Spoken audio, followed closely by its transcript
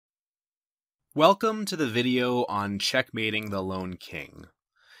Welcome to the video on checkmating the lone king.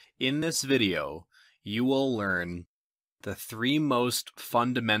 In this video, you will learn the three most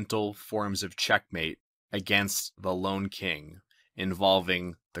fundamental forms of checkmate against the lone king,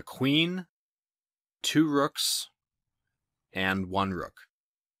 involving the queen, 2 rooks, and 1 rook.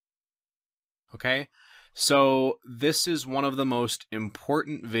 Okay, so this is one of the most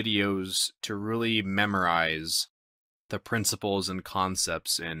important videos to really memorize the principles and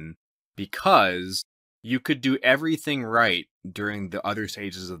concepts in, because you could do everything right during the other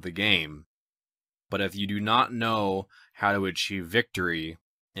stages of the game, but if you do not know how to achieve victory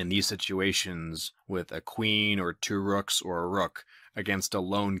in these situations with a queen or 2 rooks or a rook against a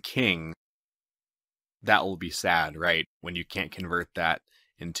lone king, that will be sad, right? When you can't convert that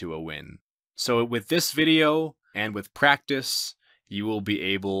into a win. So with this video and with practice, you will be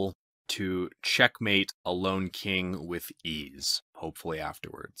able to checkmate a lone king with ease, hopefully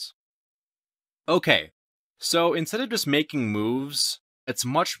afterwards. Okay, so instead of just making moves, it's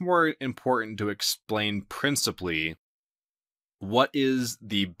much more important to explain principally what is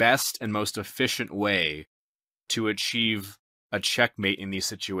the best and most efficient way to achieve a checkmate in these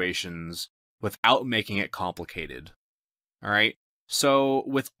situations without making it complicated. All right, so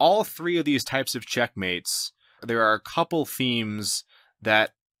with all three of these types of checkmates, there are a couple themes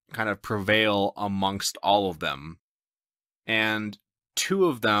that kind of prevail amongst all of them, and 2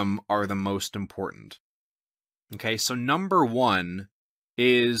 of them are the most important. Okay, so number 1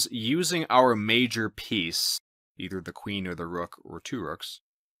 is using our major piece, either the queen or the rook or 2 rooks.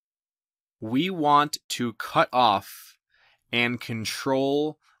 We want to cut off and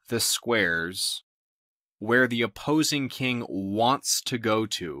control the squares where the opposing king wants to go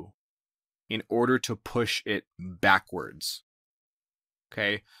to in order to push it backwards.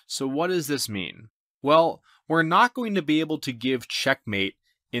 Okay, so what does this mean? Well, we're not going to be able to give checkmate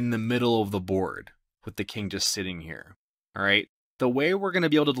in the middle of the board with the king just sitting here. All right, the way we're going to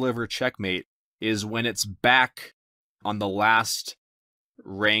be able to deliver checkmate is when it's back on the last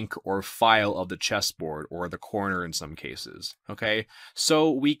rank or file of the chessboard, or the corner in some cases. Okay, so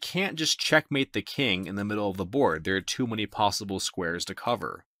we can't just checkmate the king in the middle of the board. There are too many possible squares to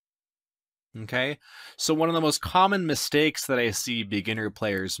cover. Okay, so one of the most common mistakes that I see beginner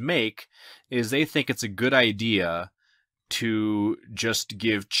players make is they think it's a good idea to just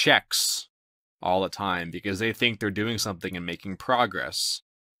give checks all the time because they think they're doing something and making progress.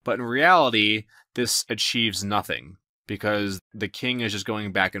 But in reality, this achieves nothing because the king is just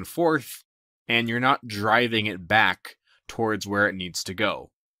going back and forth and you're not driving it back towards where it needs to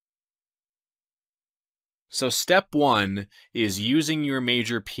go. So step 1 is using your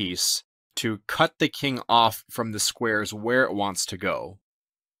major piece to cut the king off from the squares where it wants to go.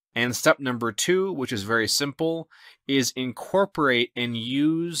 And step number 2, which is very simple, is incorporate and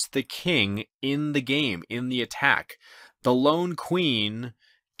use the king in the game, in the attack. The lone queen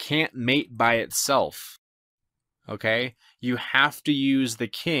can't mate by itself. Okay? You have to use the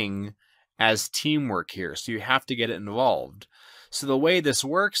king as teamwork here, so you have to get it involved. So the way this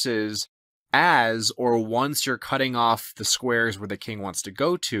works is, as or once you're cutting off the squares where the king wants to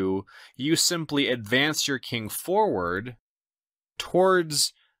go to, you simply advance your king forward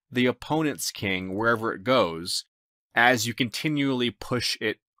towards the opponent's king wherever it goes, as you continually push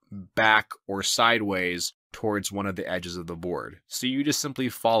it back or sideways towards one of the edges of the board. So you just simply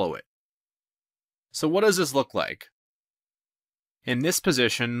follow it. So what does this look like? In this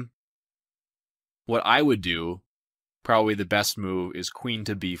position, what I would do, probably the best move, is queen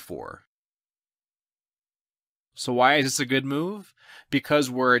to b4. So why is this a good move? Because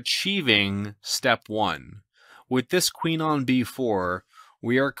we're achieving step 1. With this queen on b4,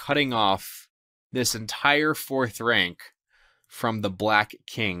 we are cutting off this entire 4th rank from the black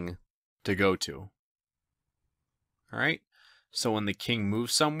king to go to. All right, so when the king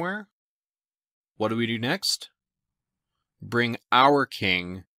moves somewhere, what do we do next? Bring our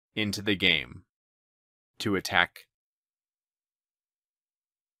king into the game to attack.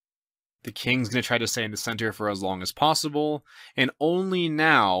 The king's going to try to stay in the center for as long as possible, and only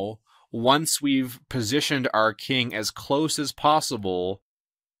now, once we've positioned our king as close as possible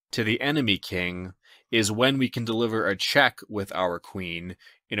to the enemy king, is when we can deliver a check with our queen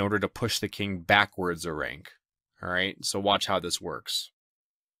in order to push the king backwards a rank. All right, so watch how this works.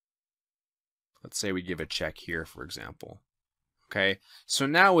 Let's say we give a check here, for example. Okay, so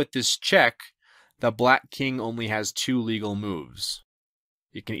now with this check, the black king only has 2 legal moves.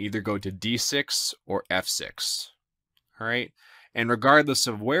 You can either go to d6 or f6. All right, and regardless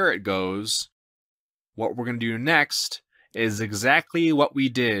of where it goes, what we're going to do next is exactly what we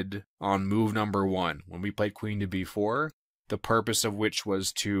did on move number 1 when we played queen to b4. the purpose of which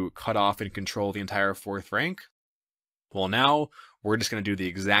was to cut off and control the entire 4th rank. Well, now we're just going to do the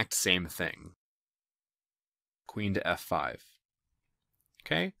exact same thing. Queen to f5.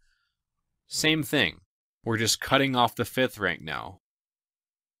 Okay? Same thing. We're just cutting off the 5th rank now.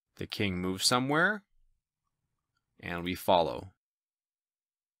 The king moves somewhere, and we follow.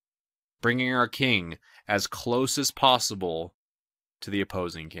 Bringing our king as close as possible to the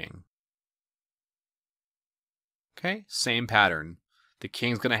opposing king. Okay, same pattern. The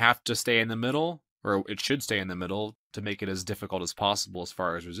king's going to have to stay in the middle, or it should stay in the middle, to make it as difficult as possible as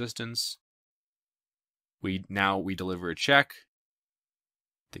far as resistance. Now we deliver a check.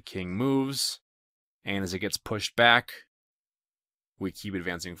 The king moves, and as it gets pushed back, we keep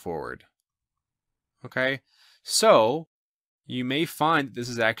advancing forward. Okay, so you may find that this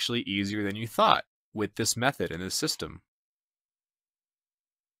is actually easier than you thought with this method and this system.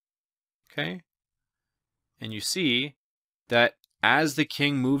 Okay, and you see that as the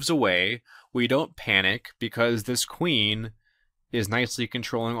king moves away, we don't panic because this queen is nicely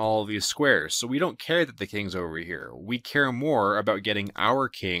controlling all of these squares. So we don't care that the king's over here. We care more about getting our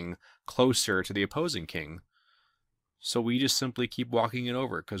king closer to the opposing king. So we just simply keep walking it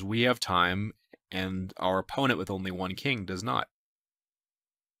over because we have time and our opponent with only one king does not.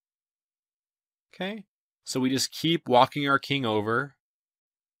 Okay, so we just keep walking our king over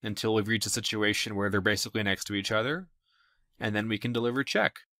until we've reached a situation where they're basically next to each other, and then we can deliver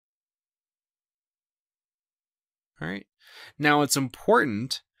check. All right. Now it's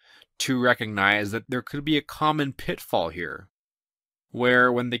important to recognize that there could be a common pitfall here,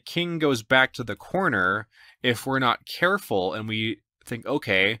 where when the king goes back to the corner, if we're not careful and we think,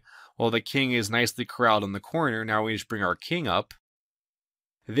 okay, well, the king is nicely corralled in the corner, now we just bring our king up.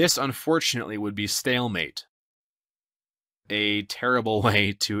 This, unfortunately, would be stalemate. A terrible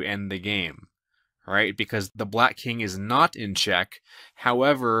way to end the game, right? Because the black king is not in check.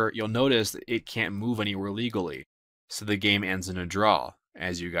 However, you'll notice that it can't move anywhere legally. So the game ends in a draw,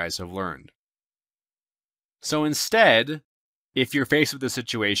 as you guys have learned. So instead, if you're faced with this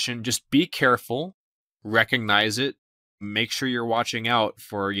situation, just be careful, recognize it, make sure you're watching out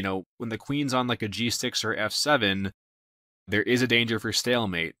for, when the queen's on like a g6 or f7, there is a danger for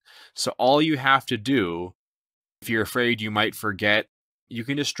stalemate. So all you have to do, if you're afraid you might forget, you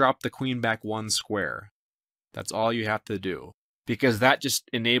can just drop the queen back 1 square. That's all you have to do, because that just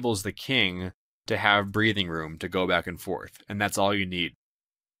enables the king to have breathing room to go back and forth, and that's all you need.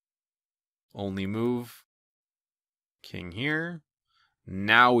 Only move, king here.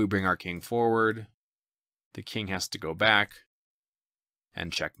 Now we bring our king forward. The king has to go back,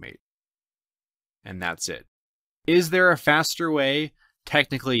 and checkmate. And that's it. Is there a faster way?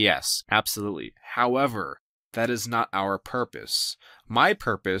 Technically, yes, absolutely. However, that is not our purpose. My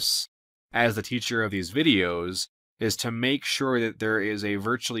purpose, as the teacher of these videos, is to make sure that there is a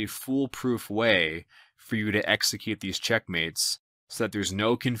virtually foolproof way for you to execute these checkmates so that there's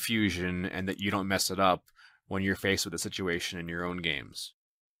no confusion and that you don't mess it up when you're faced with a situation in your own games.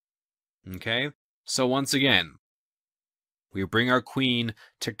 Okay? So once again, we bring our queen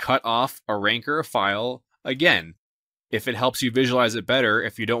to cut off a rank or a file. Again, if it helps you visualize it better,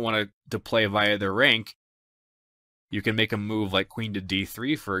 if you don't want to play via their rank, you can make a move like queen to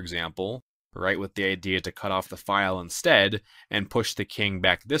d3, for example, right, with the idea to cut off the file instead and push the king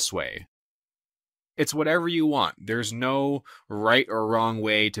back this way. It's whatever you want. There's no right or wrong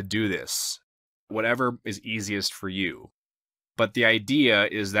way to do this. Whatever is easiest for you. But the idea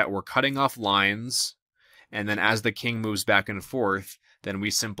is that we're cutting off lines, and then as the king moves back and forth, then we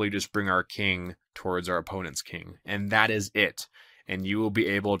simply just bring our king towards our opponent's king. And that is it. And you will be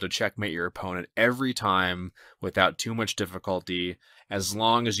able to checkmate your opponent every time without too much difficulty, as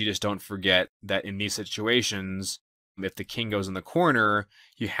long as you just don't forget that in these situations, if the king goes in the corner,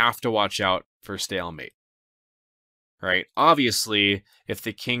 you have to watch out for stalemate. Right? Obviously, if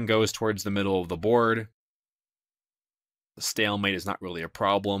the king goes towards the middle of the board, the stalemate is not really a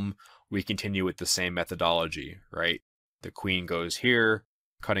problem. We continue with the same methodology, right? The queen goes here,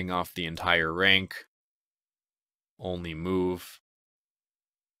 cutting off the entire rank. Only move.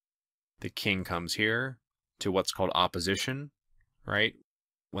 The king comes here to what's called opposition, right?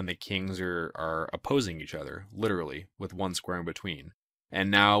 When the kings are opposing each other, literally, with 1 square in between.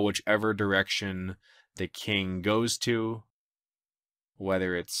 And now, whichever direction the king goes to,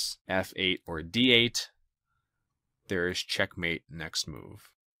 whether it's f8 or d8, there is checkmate next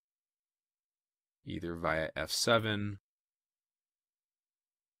move. Either via f7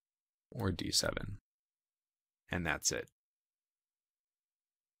 or d7. And that's it.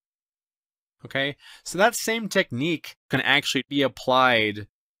 Okay, so that same technique can actually be applied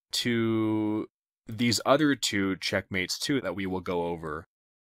to these other two checkmates too that we will go over.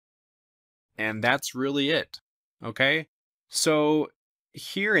 And that's really it. Okay? So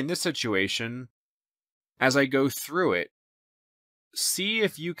here in this situation, as I go through it, see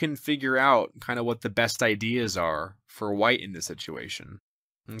if you can figure out kind of what the best ideas are for white in this situation.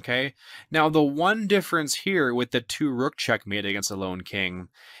 Okay? Now, the one difference here with the 2 rook checkmate against the lone king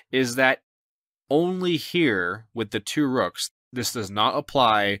is that only here with the 2 rooks, this does not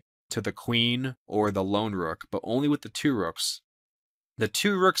apply to the queen or the lone rook, but only with the 2 rooks. The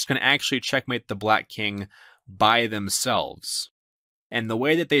 2 rooks can actually checkmate the black king by themselves. And the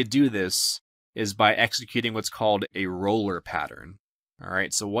way that they do this is by executing what's called a roller pattern. All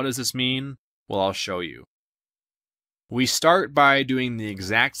right, so what does this mean? Well, I'll show you. We start by doing the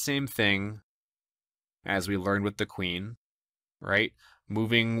exact same thing as we learned with the queen, right?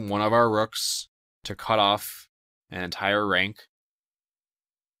 Moving one of our rooks to cut off an entire rank.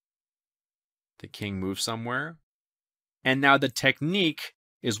 The king moves somewhere. And now the technique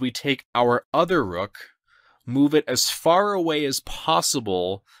is we take our other rook, move it as far away as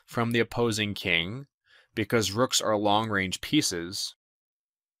possible from the opposing king, because rooks are long-range pieces.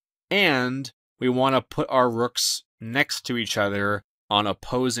 And we want to put our rooks next to each other on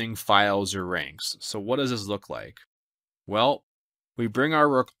opposing files or ranks. So what does this look like? Well, we bring our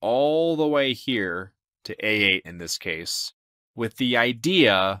rook all the way here to A8 in this case, with the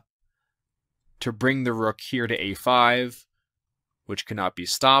idea to bring the rook here to A5, which cannot be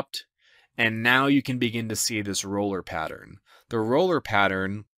stopped. And now you can begin to see this roller pattern. The roller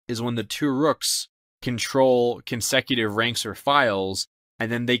pattern is when the 2 rooks control consecutive ranks or files,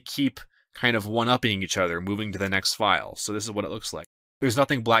 and then they keep kind of one-upping each other, moving to the next file. So this is what it looks like. There's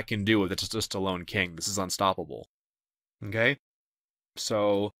nothing black can do with it, it's just a lone king. This is unstoppable. Okay?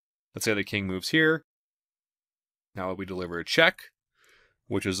 So let's say the king moves here. Now we deliver a check,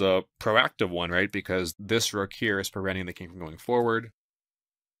 which is a proactive one, right? Because this rook here is preventing the king from going forward.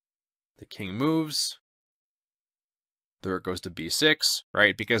 The king moves. The rook goes to b6,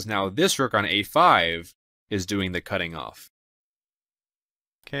 right? Because now this rook on a5 is doing the cutting off.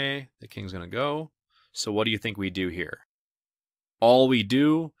 Okay, the king's going to go. So what do you think we do here? All we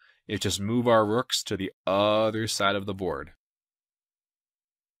do is just move our rooks to the other side of the board,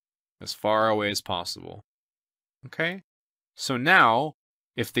 as far away as possible. Okay, so now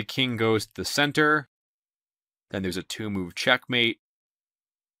if the king goes to the center, then there's a 2-move checkmate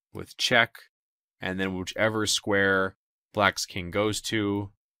with check, and then whichever square black's king goes to,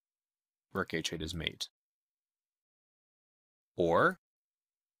 rook h8 is mate. Or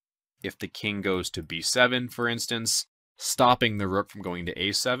if the king goes to b7, for instance, stopping the rook from going to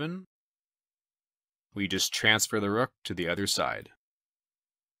a7, we just transfer the rook to the other side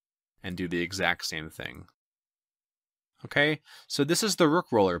and do the exact same thing. Okay, so this is the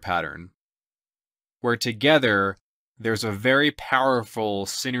rook roller pattern, where together there's a very powerful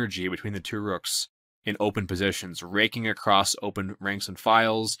synergy between the 2 rooks in open positions, raking across open ranks and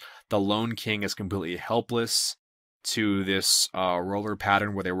files. The lone king is completely helpless to this roller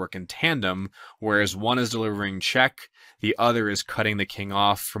pattern where they work in tandem, whereas one is delivering check, the other is cutting the king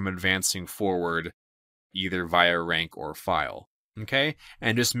off from advancing forward, either via rank or file. Okay,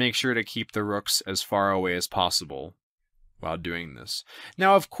 and just make sure to keep the rooks as far away as possible while doing this.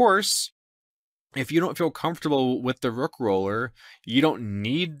 Now, of course, if you don't feel comfortable with the rook roller, you don't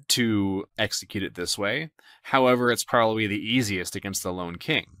need to execute it this way. However, it's probably the easiest against the lone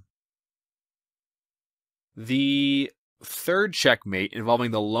king. The third checkmate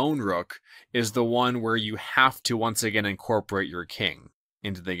involving the lone rook is the one where you have to once again incorporate your king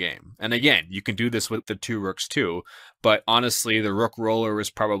into the game. And again, you can do this with the 2 rooks too, but honestly, the rook roller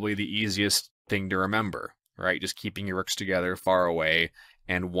is probably the easiest thing to remember, right? Just keeping your rooks together far away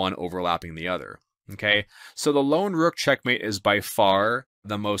and one overlapping the other. Okay, so the lone rook checkmate is by far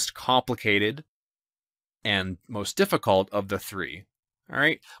the most complicated and most difficult of the 3. All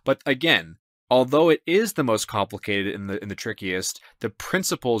right, but again, although it is the most complicated and the trickiest, the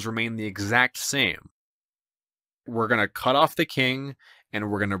principles remain the exact same. We're going to cut off the king, and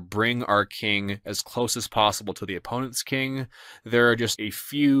we're going to bring our king as close as possible to the opponent's king. There are just a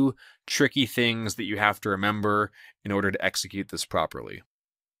few tricky things that you have to remember in order to execute this properly.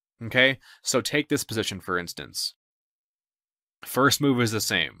 Okay, so take this position for instance. First move is the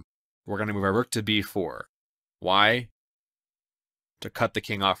same. We're going to move our rook to b4. Why? To cut the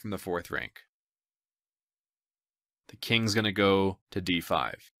king off from the 4th rank. The king's going to go to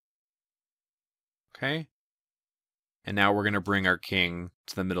d5. Okay, and now we're going to bring our king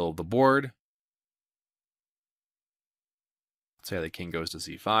to the middle of the board. Let's say the king goes to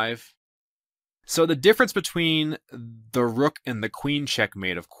c5. So the difference between the rook and the queen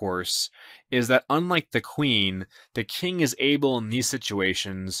checkmate, of course, is that unlike the queen, the king is able in these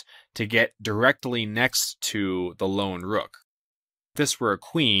situations to get directly next to the lone rook. If this were a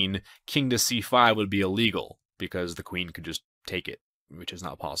queen, king to c5 would be illegal because the queen could just take it, which is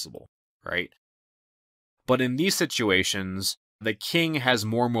not possible, right? But in these situations, the king has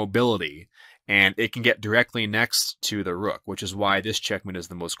more mobility and it can get directly next to the rook, which is why this checkmate is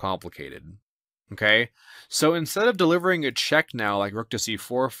the most complicated. Okay, so instead of delivering a check now, like rook to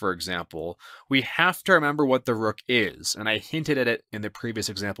c4, for example, we have to remember what the rook is, and I hinted at it in the previous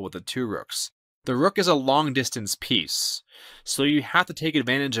example with the two rooks. The rook is a long-distance piece, so you have to take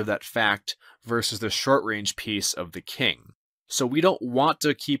advantage of that fact versus the short-range piece of the king. So we don't want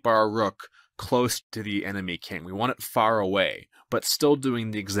to keep our rook close to the enemy king. We want it far away, but still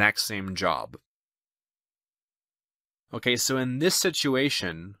doing the exact same job. Okay, so in this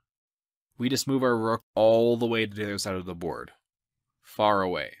situation, we just move our rook all the way to the other side of the board. Far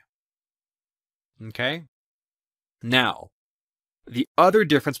away. Okay? Now, the other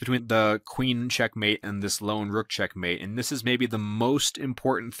difference between the queen checkmate and this lone rook checkmate, and this is maybe the most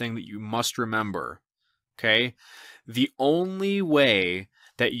important thing that you must remember, okay? The only way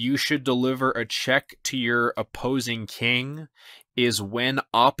that you should deliver a check to your opposing king is when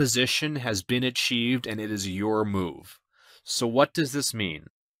opposition has been achieved and it is your move. So what does this mean?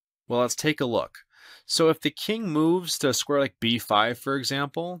 Well, let's take a look. So if the king moves to a square like b5, for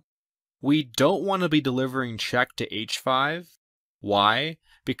example, we don't want to be delivering check to h5. Why?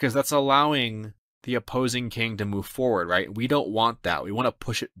 Because that's allowing the opposing king to move forward, right? We don't want that. We want to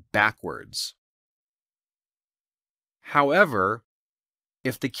push it backwards. However,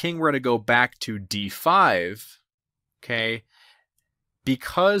 if the king were to go back to d5, okay,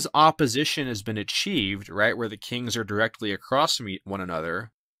 because opposition has been achieved, right, where the kings are directly across from one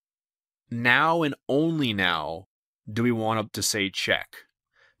another, now and only now do we want to say check.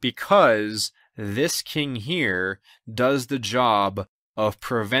 Because this king here does the job of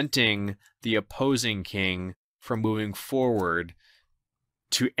preventing the opposing king from moving forward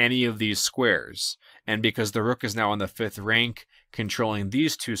to any of these squares. And because the rook is now on the 5th rank, controlling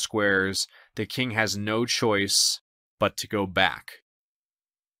these two squares, the king has no choice but to go back.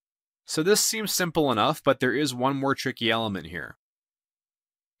 So this seems simple enough, but there is one more tricky element here.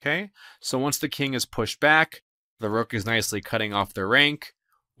 Okay, so once the king is pushed back, the rook is nicely cutting off the rank.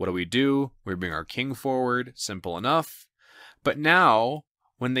 What do? We bring our king forward, simple enough. But now,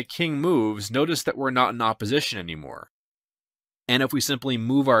 when the king moves, notice that we're not in opposition anymore. And if we simply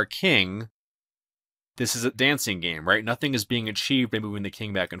move our king, this is a dancing game, right? Nothing is being achieved by moving the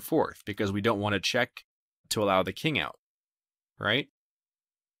king back and forth because we don't want to check to allow the king out, right?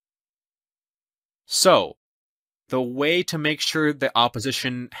 So, the way to make sure the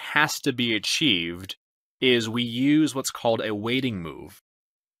opposition has to be achieved is we use what's called a waiting move.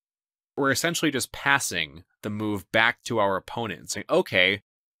 We're essentially just passing the move back to our opponent, saying, okay,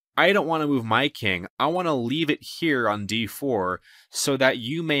 I don't want to move my king. I want to leave it here on d4 so that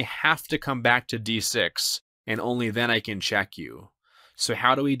you may have to come back to d6, and only then I can check you. So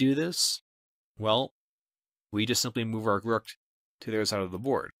how do we do this? Well, we just simply move our rook to the other side of the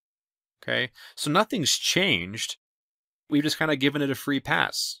board. Okay, so nothing's changed. We've just kind of given it a free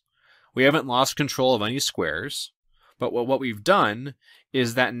pass. We haven't lost control of any squares, but what we've done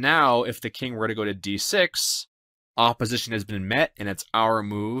is that now if the king were to go to d6, opposition has been met and it's our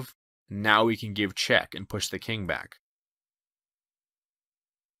move. Now we can give check and push the king back.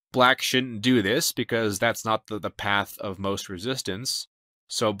 Black shouldn't do this because that's not the path of most resistance.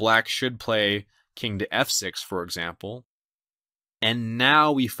 So black should play king to f6, for example. And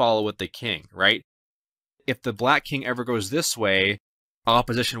now we follow with the king, right? If the black king ever goes this way,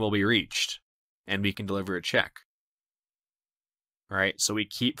 opposition will be reached, and we can deliver a check. Right? So we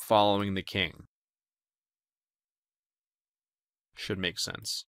keep following the king. Should make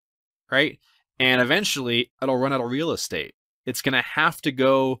sense. Right? And eventually, it'll run out of real estate. It's going to have to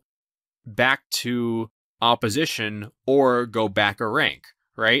go back to opposition or go back a rank,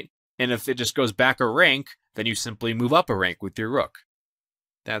 right? And if it just goes back a rank, then you simply move up a rank with your rook.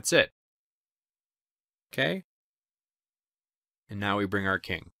 That's it. Okay? And now we bring our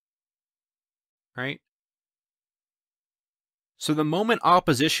king. Right? So the moment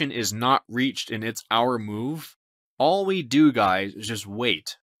opposition is not reached and it's our move, all we do, guys, is just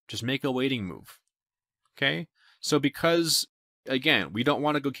wait. Just make a waiting move. Okay? So because, again, we don't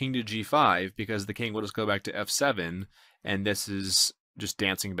want to go king to g5 because the king will just go back to f7, and this is just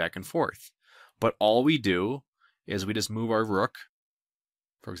dancing back and forth. But all we do is we just move our rook,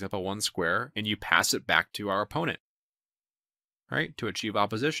 for example, one square, and you pass it back to our opponent, right, to achieve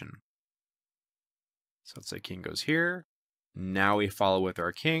opposition. So let's say king goes here. Now we follow with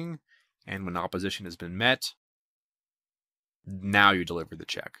our king, and when opposition has been met, now you deliver the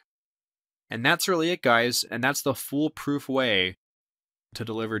check. And that's really it, guys, and that's the foolproof way to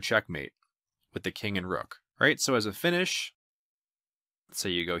deliver checkmate with the king and rook, right? So as a finish, let's say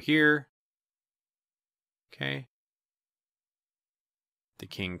you go here, okay? The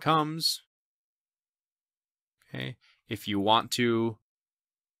king comes, okay? If you want to,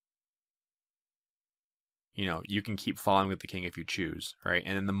 you can keep following with the king if you choose, right?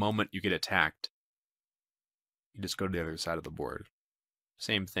 And then the moment you get attacked, you just go to the other side of the board.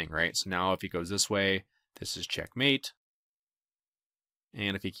 Same thing, right? So now if he goes this way, this is checkmate.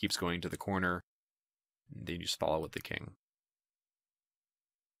 And if he keeps going to the corner, then you just follow with the king.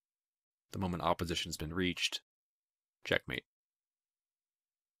 The moment opposition's been reached, checkmate.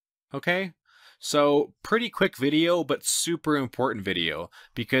 Okay? So pretty quick video, but super important video,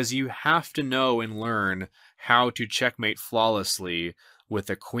 because you have to know and learn how to checkmate flawlessly with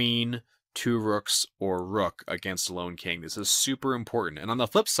a queen, 2 rooks, or rook against a lone king. This is super important. And on the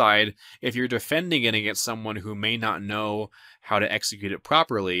flip side, if you're defending it against someone who may not know how to execute it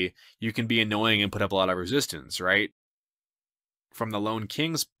properly, you can be annoying and put up a lot of resistance, right? From the lone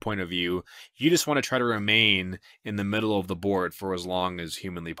king's point of view, you just want to try to remain in the middle of the board for as long as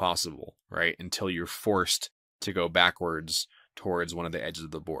humanly possible, right? Until you're forced to go backwards towards one of the edges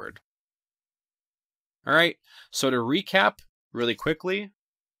of the board. All right, so to recap really quickly,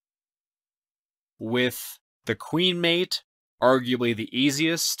 with the queen mate, arguably the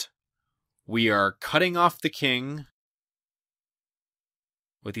easiest, we are cutting off the king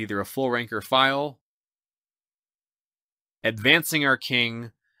with either a full rank or file, advancing our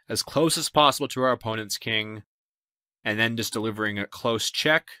king as close as possible to our opponent's king, and then just delivering a close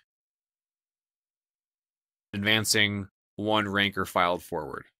check, advancing 1 rank or filed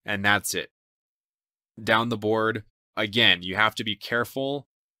forward. And that's it. Down the board, again, you have to be careful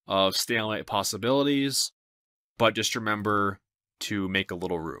of stalemate possibilities, but just remember to make a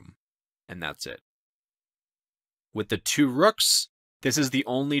little room. And that's it. With the 2 rooks, this is the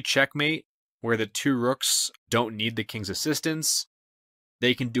only checkmate where the 2 rooks don't need the king's assistance.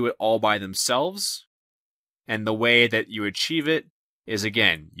 They can do it all by themselves. And the way that you achieve it is,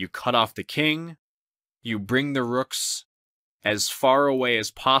 again, you cut off the king, you bring the rooks as far away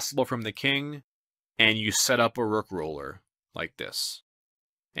as possible from the king, and you set up a rook roller like this.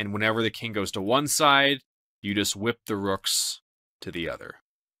 And whenever the king goes to one side, you just whip the rooks to the other.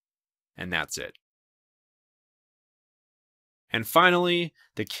 And that's it. And finally,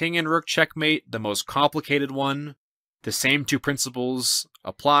 the king and rook checkmate, the most complicated one. The same 2 principles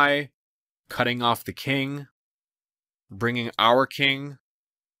apply. Cutting off the king, bringing our king,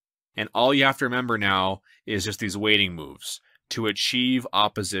 and all you have to remember now is just these waiting moves to achieve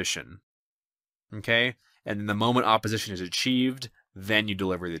opposition. Okay? And then the moment opposition is achieved, then you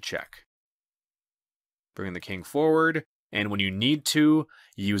deliver the check. Bring the king forward, and when you need to,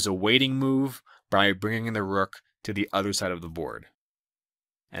 use a waiting move by bringing the rook to the other side of the board.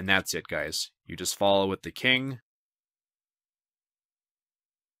 And that's it, guys. You just follow with the king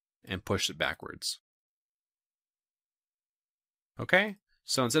and push it backwards. Okay?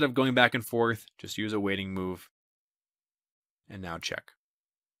 So instead of going back and forth, just use a waiting move. And now check.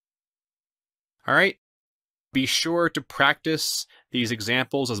 All right? Be sure to practice these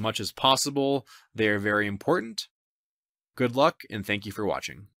examples as much as possible. They are very important. Good luck, and thank you for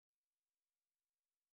watching.